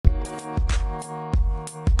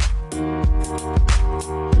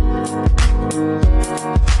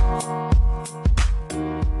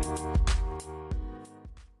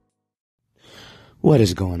What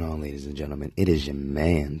is going on, ladies and gentlemen? It is your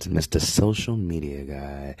man, Mr. Social Media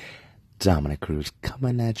Guy, Dominic Cruz,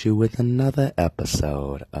 coming at you with another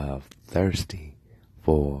episode of Thirsty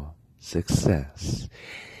for Success.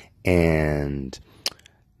 And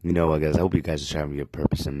you know what, guys? I hope you guys are trying your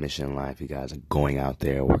purpose and mission in life. You guys are going out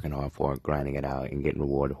there, working hard for it, grinding it out, and getting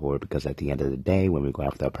rewarded for it. Because at the end of the day, when we go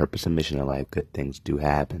after our purpose and mission in life, good things do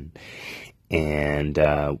happen. And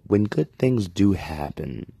when good things do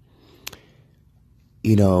happen,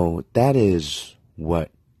 you know, that is what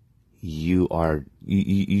you are.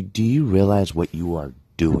 Do you realize what you are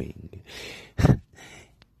doing?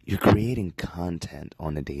 You're creating content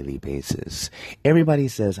on a daily basis. Everybody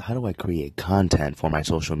says, how do I create content for my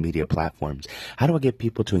social media platforms? How do I get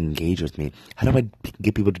people to engage with me? How do I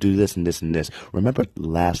get people to do this and this and this? Remember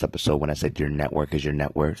last episode when I said your network is your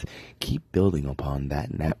net worth? Keep building upon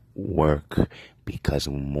that network, because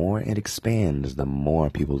the more it expands, the more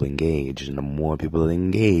people engage. And the more people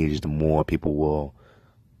engage, the more people will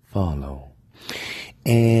follow.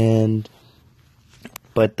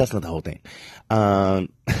 But that's not the whole thing.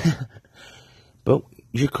 But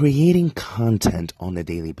you're creating content on a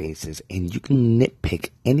daily basis, and you can nitpick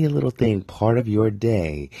any little thing part of your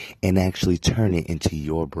day and actually turn it into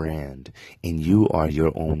your brand. And you are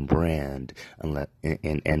your own brand.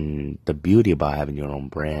 And the beauty about having your own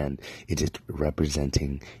brand is just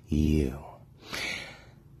representing you.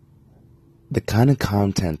 The kind of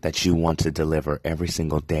content that you want to deliver every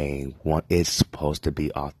single day is supposed to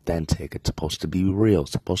be authentic. It's supposed to be real.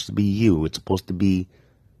 It's supposed to be you. It's supposed to be,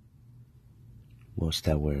 what's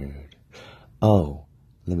that word? Oh,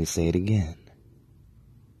 let me say it again.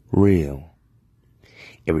 Real.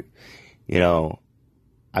 You know,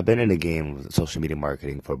 I've been in the game of social media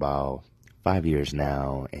marketing for about 5 years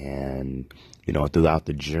now, and you know, throughout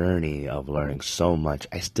the journey of learning so much,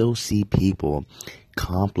 I still see people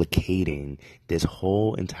complicating this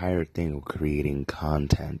whole entire thing of creating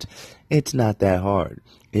content. It's not that hard.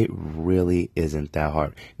 It really isn't that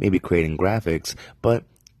hard. Maybe creating graphics, but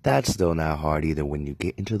that's still not hard either when you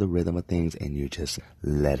get into the rhythm of things and you just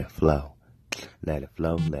let it flow. Let it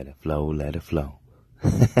flow, let it flow, let it flow.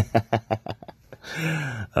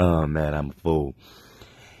 Oh man, I'm a fool.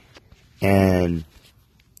 And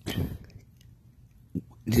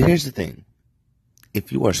here's the thing.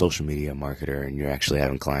 If you are a social media marketer and you're actually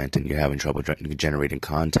having clients and you're having trouble generating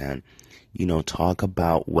content, you know, talk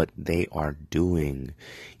about what they are doing,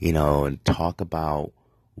 you know, and talk about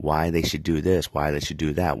why they should do this, why they should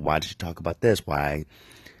do that, why they should talk about this, why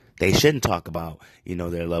they shouldn't talk about, you know,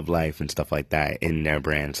 their love life and stuff like that in their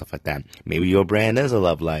brand and stuff like that. Maybe your brand is a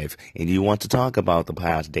love life and you want to talk about the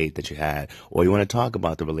past date that you had, or you want to talk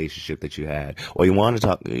about the relationship that you had, or you want to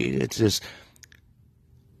talk, it's just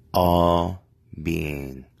all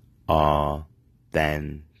being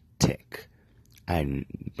authentic. I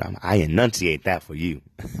enunciate that for you.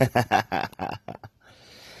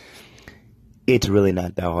 It's really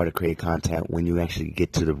not that hard to create content when you actually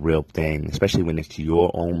get to the real thing, especially when it's your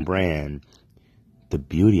own brand. The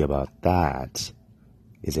beauty about that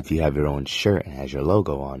is if you have your own shirt and has your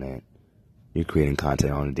logo on it, you're creating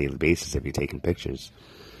content on a daily basis if you're taking pictures.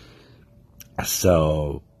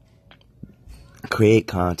 So creating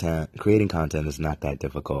content is not that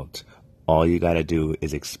difficult. All you got to do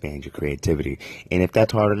is expand your creativity. And if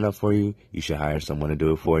that's hard enough for you, you should hire someone to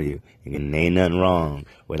do it for you. And ain't nothing wrong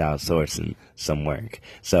with outsourcing some work.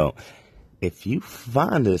 So if you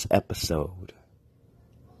find this episode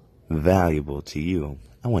valuable to you,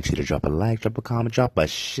 I want you to drop a like, drop a comment, drop a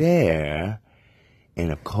share.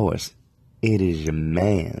 And of course, it is your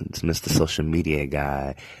man's Mr. Social Media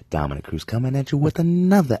Guy, Dominic Cruz, coming at you with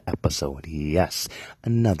another episode. Yes,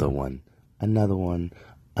 another one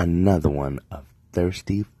of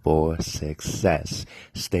Thirsty for Success.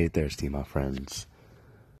 Stay thirsty, my friends.